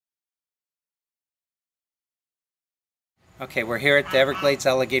Okay, we're here at the Everglades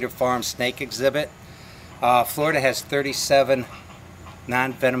Alligator Farm Snake Exhibit. Florida has 37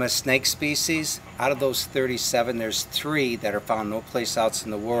 non-venomous snake species. Out of those 37, there's 3 that are found no place else in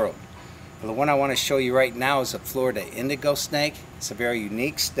the world. The one I want to show you right now is a Florida indigo snake. It's a very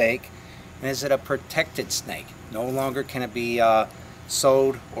unique snake, and is it a protected snake? No longer can it be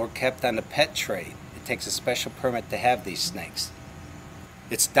sold or kept on the pet trade. It takes a special permit to have these snakes.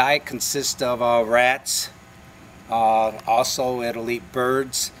 Its diet consists of rats. Also, it'll eat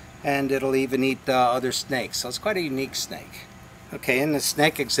birds, and it'll even eat other snakes. So it's quite a unique snake. Okay, in the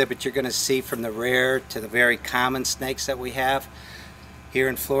snake exhibit, you're going to see from the rare to the very common snakes that we have here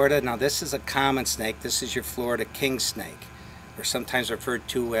in Florida. Now, this is a common snake. This is your Florida king snake, or sometimes referred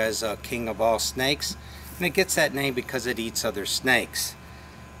to as king of all snakes. And it gets that name because it eats other snakes.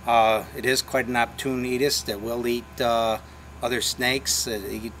 It is quite an opportunist. It will eat other snakes.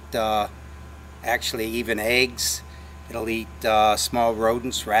 Actually even eggs. It'll eat small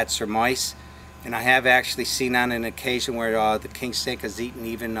rodents, rats or mice, and I have actually seen on an occasion where the king snake has eaten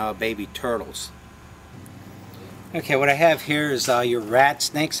even baby turtles. Okay, what I have here is your rat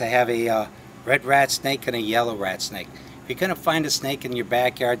snakes. I have a red rat snake and a yellow rat snake. If you're going to find a snake in your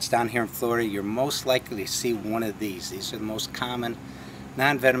backyards down here in Florida, you're most likely to see one of these. These are the most common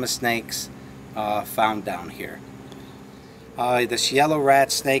non-venomous snakes found down here. This yellow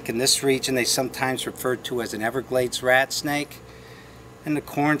rat snake in this region, they sometimes refer to as an Everglades rat snake, and the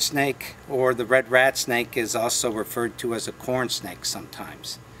corn snake or the red rat snake is also referred to as a corn snake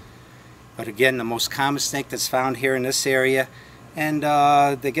sometimes. But again, the most common snake that's found here in this area, and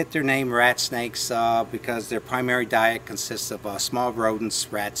they get their name rat snakes because their primary diet consists of small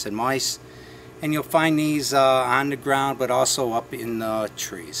rodents, rats and mice, and you'll find these on the ground but also up in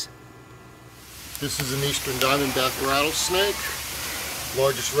trees. This is an eastern diamondback rattlesnake,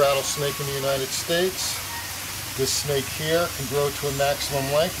 largest rattlesnake in the United States. This snake here can grow to a maximum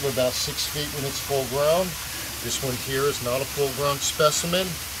length of about 6 feet when it's full grown. This one here is not a full grown specimen.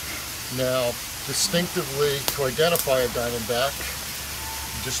 Now, distinctively, to identify a diamondback,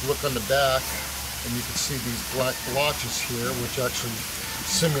 you just look on the back and you can see these black blotches here which actually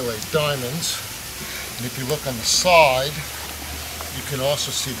simulate diamonds. And if you look on the side, you can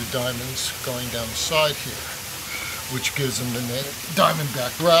also see the diamonds going down the side here, which gives them the name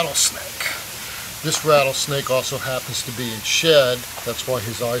diamondback rattlesnake. This rattlesnake also happens to be in shed. That's why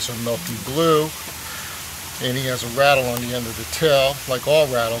his eyes are milky blue. And he has a rattle on the end of the tail. Like all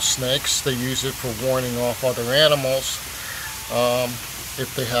rattlesnakes, they use it for warning off other animals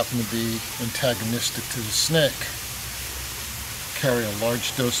if they happen to be antagonistic to the snake. Carry a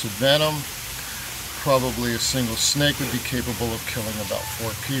large dose of venom. Probably a single snake would be capable of killing about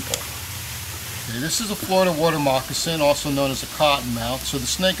 4 people. Okay, this is a Florida water moccasin, also known as a cottonmouth. So the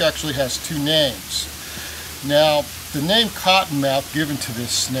snake actually has 2 names. Now, the name cottonmouth given to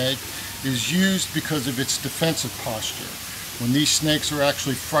this snake is used because of its defensive posture. When these snakes are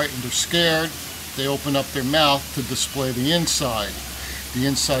actually frightened or scared, they open up their mouth to display the inside. The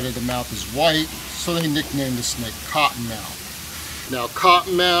inside of the mouth is white, so they nicknamed the snake cottonmouth. Now,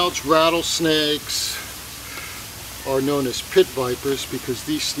 cottonmouths, rattlesnakes are known as pit vipers because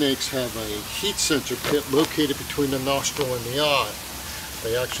these snakes have a heat sensor pit located between the nostril and the eye.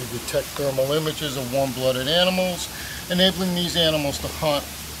 They actually detect thermal images of warm-blooded animals, enabling these animals to hunt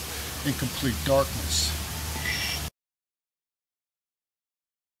in complete darkness.